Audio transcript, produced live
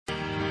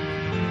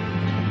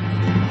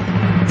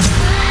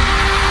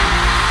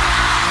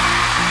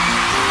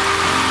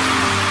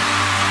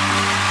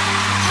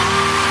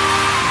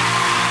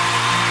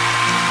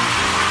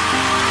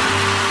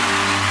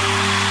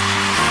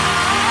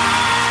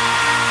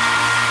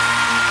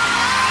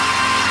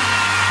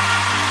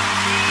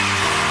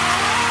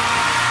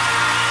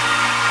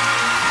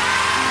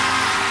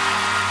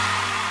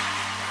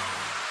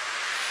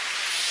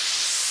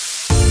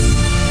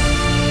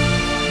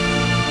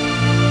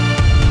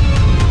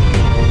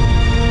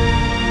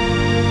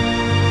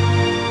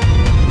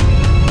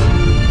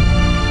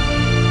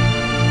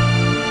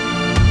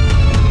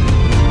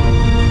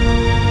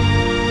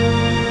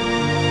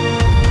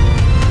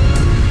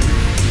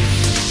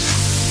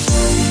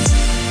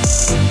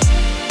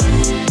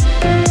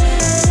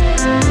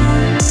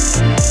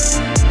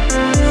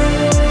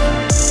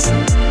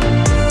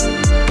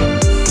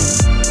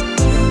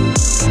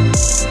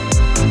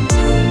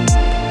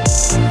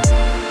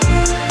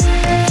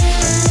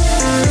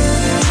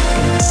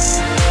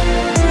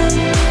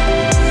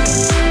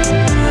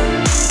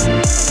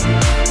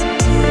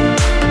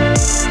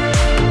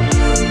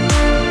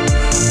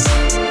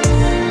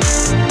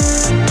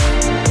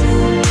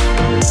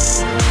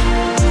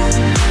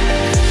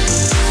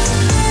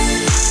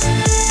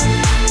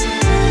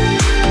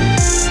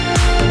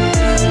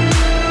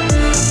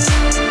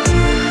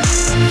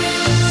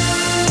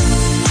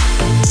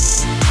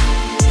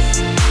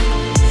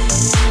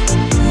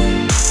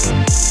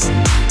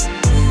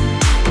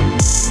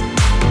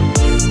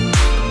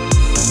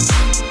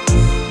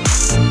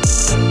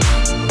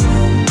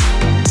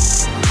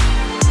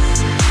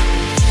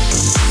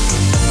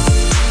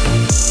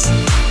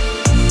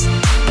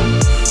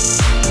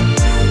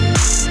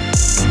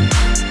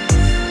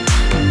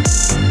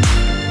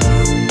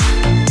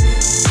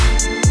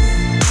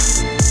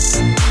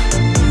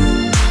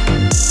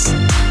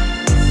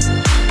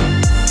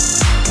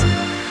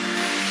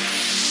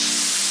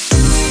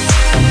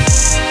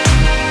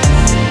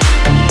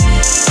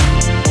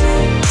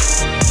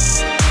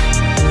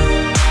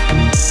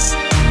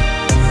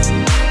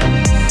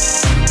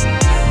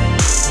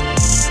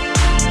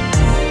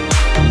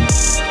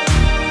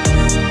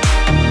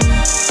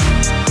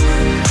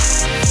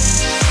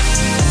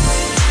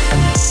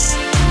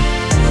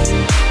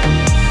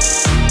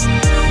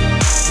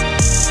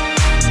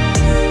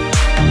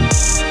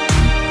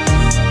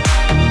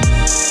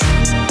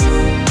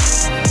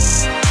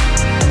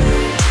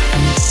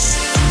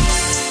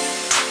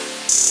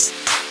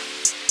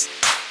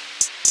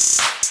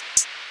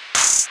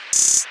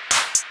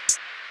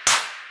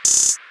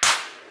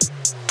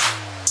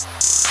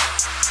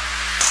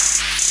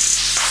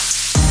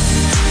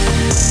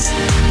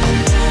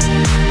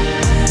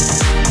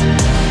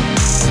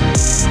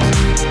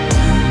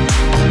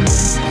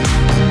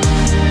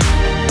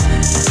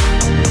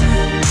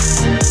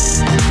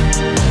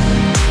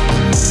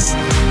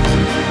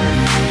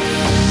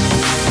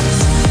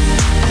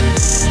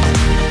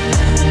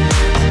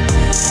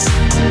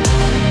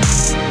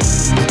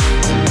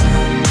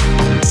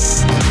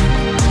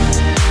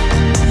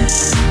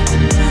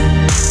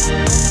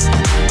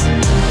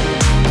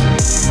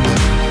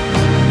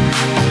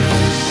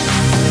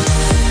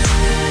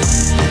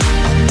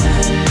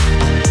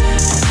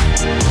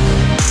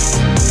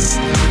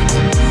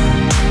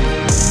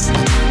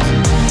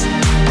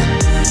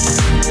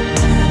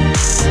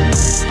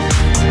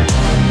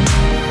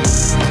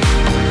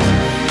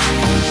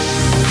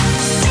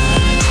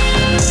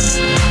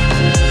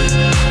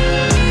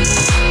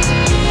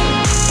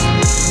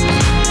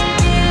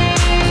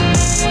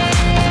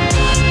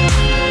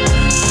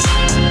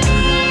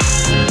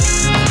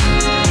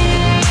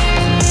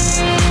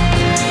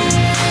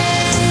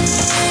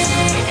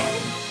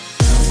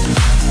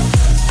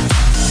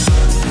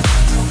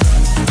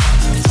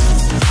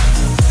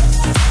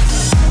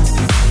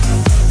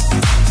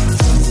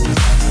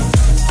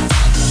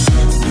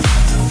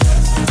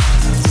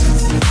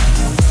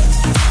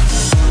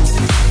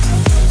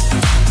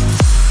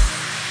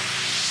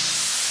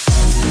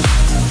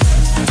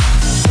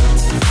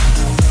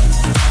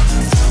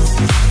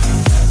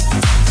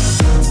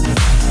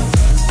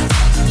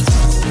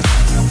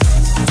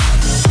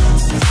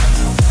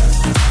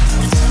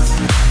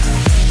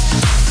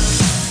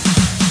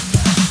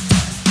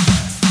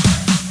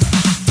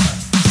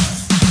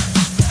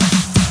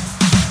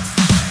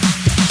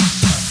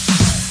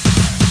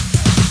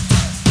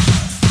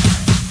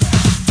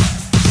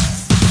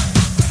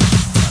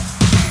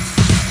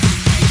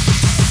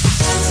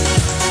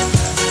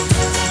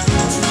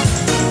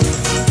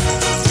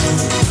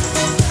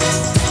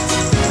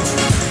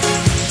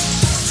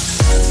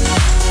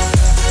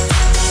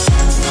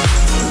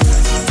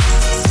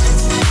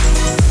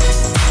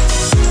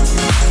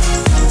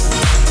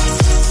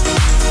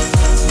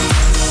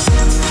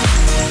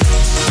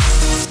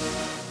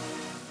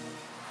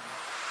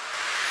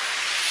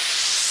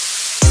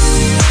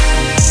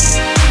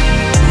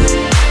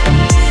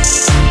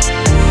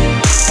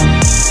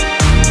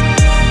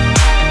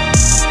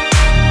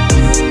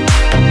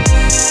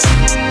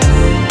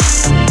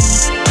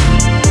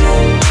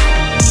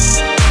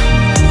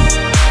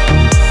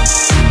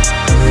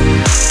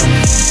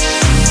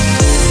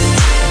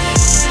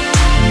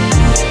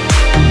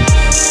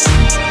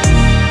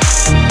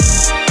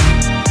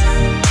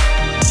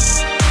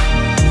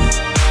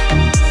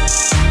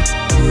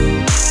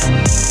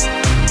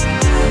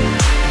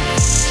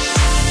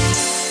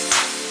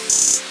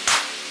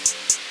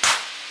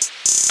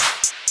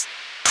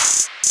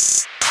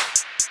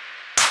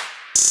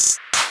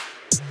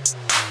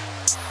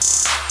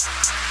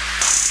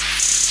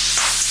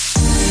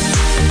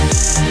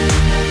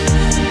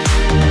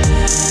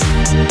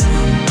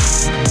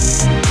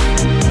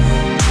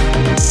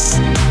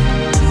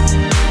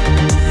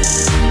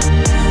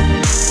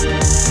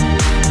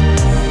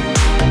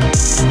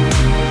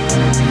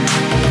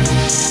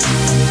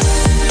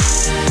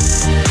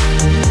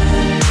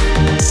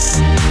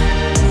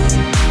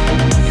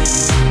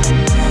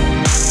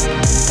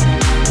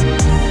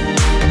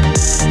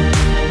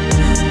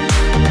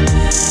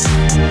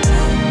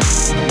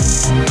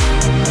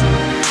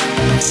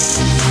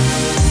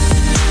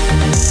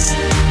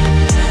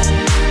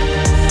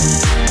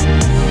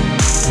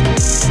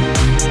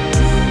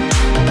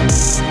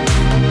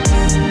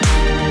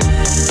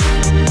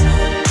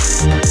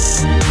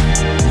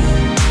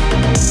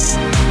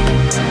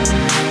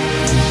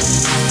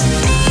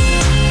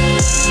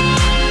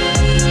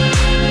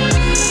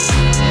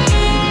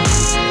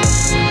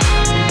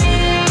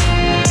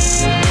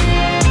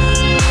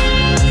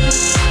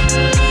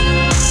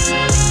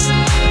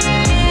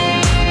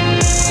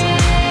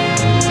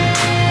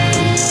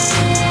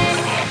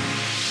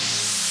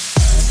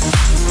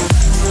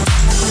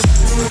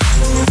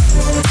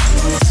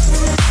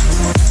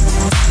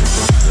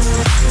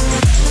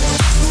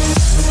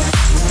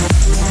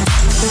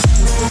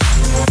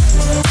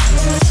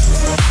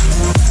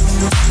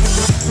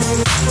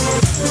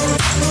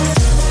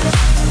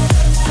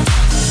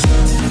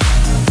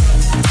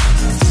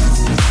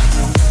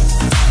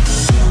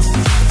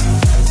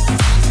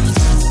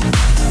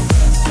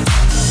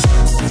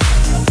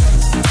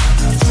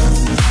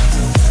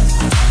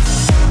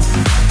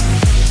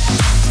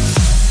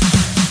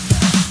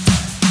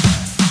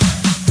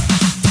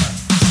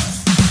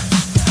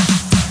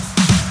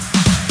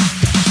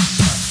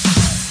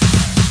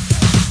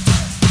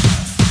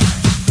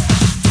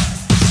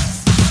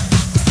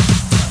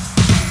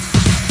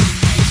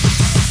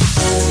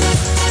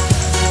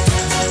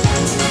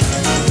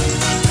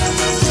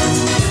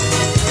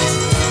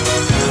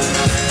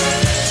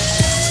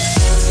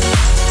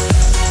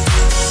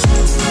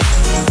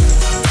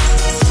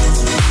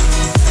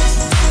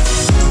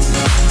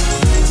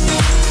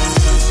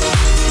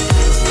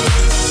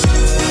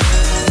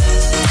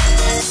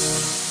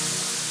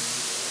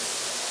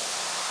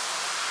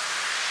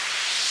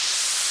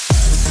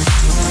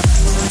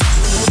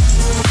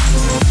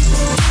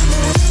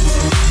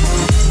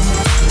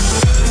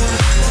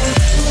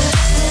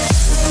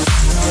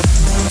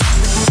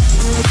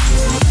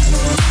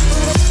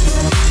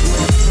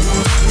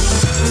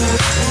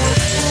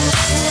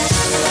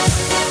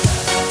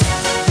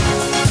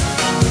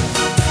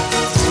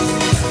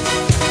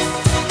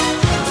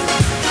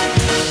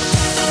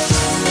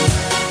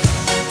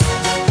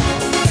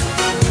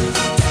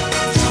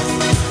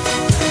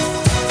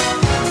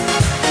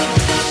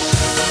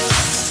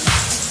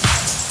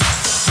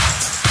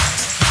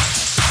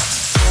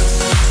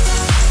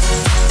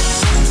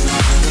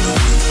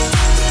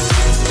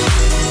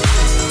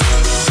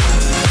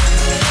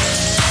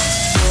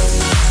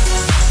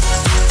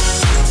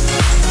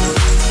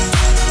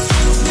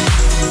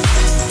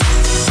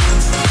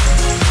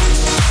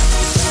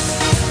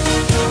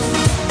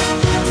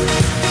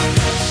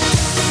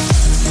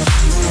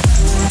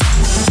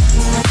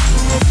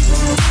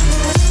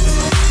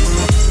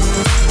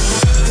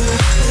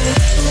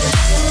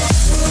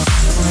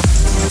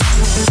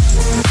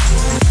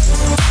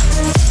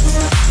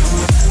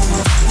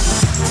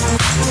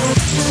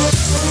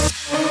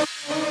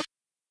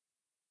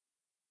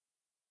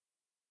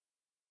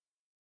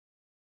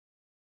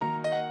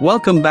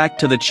Welcome back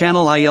to the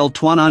channel IL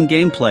Tuan on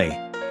Gameplay.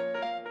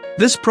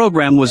 This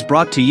program was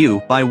brought to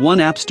you by One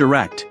Apps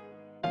Direct.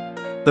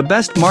 The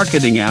best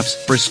marketing apps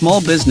for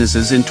small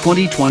businesses in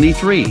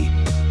 2023.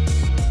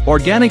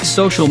 Organic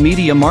social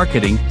media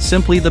marketing,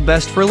 simply the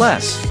best for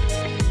less.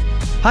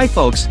 Hi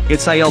folks,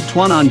 it's IL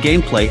Tuan on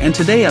Gameplay and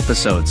today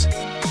episodes.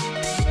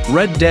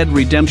 Red Dead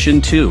Redemption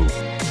 2.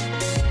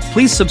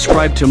 Please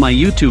subscribe to my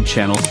YouTube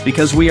channel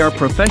because we are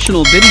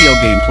professional video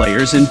game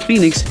players in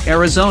Phoenix,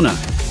 Arizona.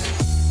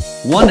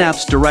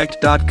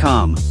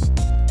 OneAppsDirect.com.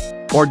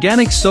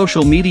 Organic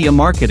social media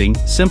marketing,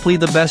 simply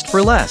the best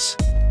for less.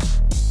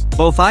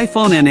 Both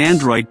iPhone and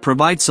Android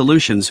provide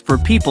solutions for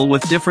people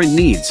with different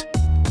needs.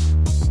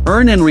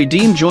 Earn and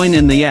redeem. Join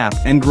in the app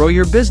and grow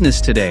your business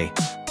today.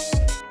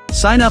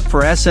 Sign up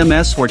for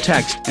SMS or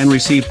text and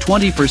receive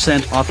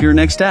 20% off your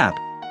next app.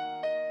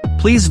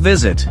 Please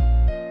visit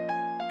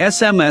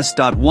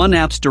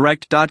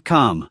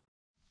sms.oneappsdirect.com.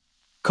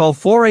 Call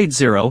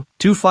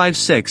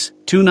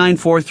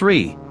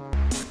 480-256-2943.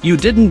 You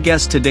didn't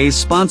guess today's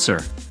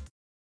sponsor.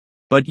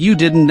 But you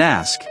didn't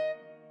ask.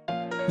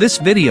 This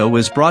video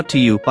is brought to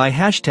you by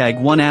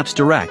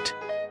 #OneAppsDirect.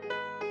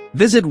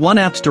 Visit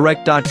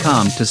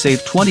oneappsdirect.com to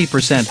save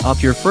 20%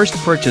 off your first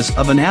purchase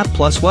of an App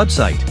Plus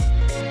website.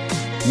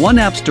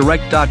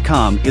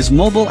 OneAppsDirect.com is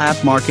mobile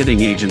app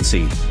marketing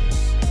agency.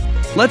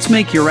 Let's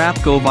make your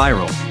app go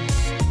viral.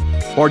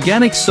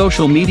 Organic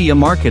social media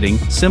marketing,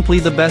 simply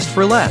the best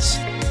for less.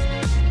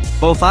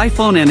 Both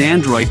iPhone and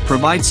Android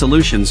provide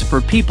solutions for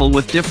people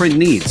with different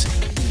needs.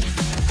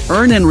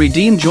 Earn and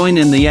redeem. Join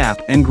in the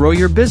app and grow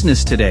your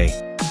business today.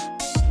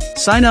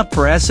 Sign up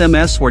for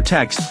SMS or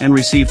text and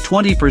receive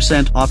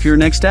 20% off your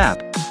next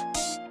app.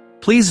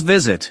 Please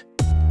visit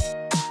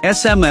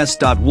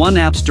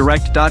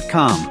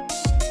sms.oneappsdirect.com.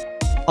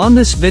 On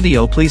this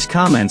video, please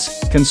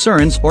comments,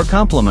 concerns or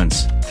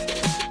compliments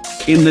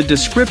in the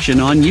description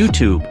on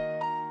YouTube.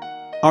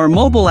 Our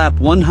mobile app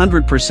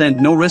 100%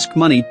 no risk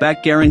money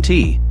back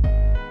guarantee.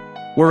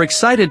 We're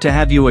excited to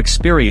have you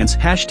experience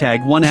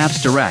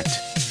 #OneAppsDirect.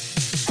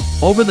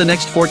 Over the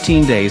next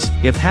 14 days,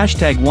 if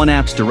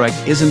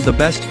 #OneAppsDirect isn't the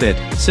best fit,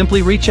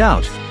 simply reach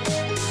out.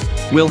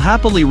 We'll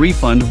happily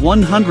refund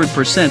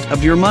 100%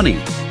 of your money.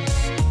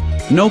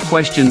 No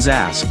questions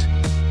asked.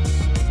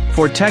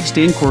 For text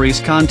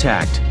inquiries,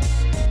 contact.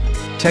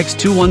 Text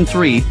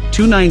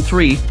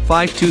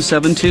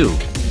 213-293-5272.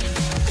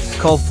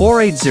 Call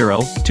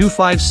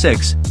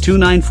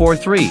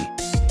 480-256-2943.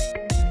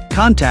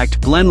 Contact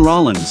Glen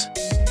Rawlins.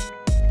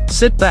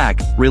 Sit back,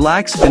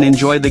 relax and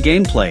enjoy the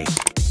gameplay.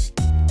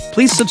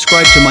 Please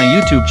subscribe to my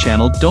YouTube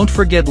channel. Don't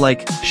forget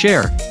like,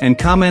 share, and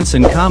comments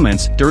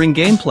during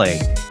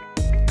gameplay.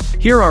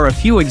 Here are a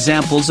few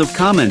examples of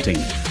commenting.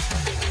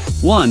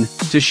 1.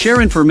 To share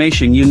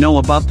information you know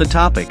about the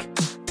topic.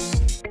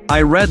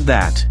 I read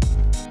that.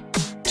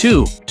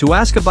 2. To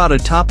ask about a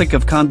topic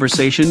of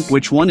conversation.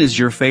 Which one is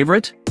your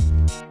favorite?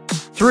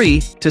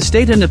 3. To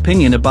state an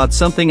opinion about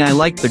something I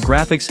like. The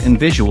graphics and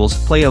visuals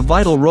play a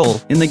vital role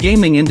in the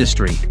gaming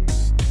industry.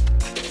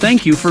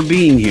 Thank you for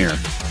being here.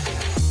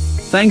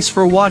 Thanks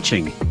for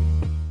watching.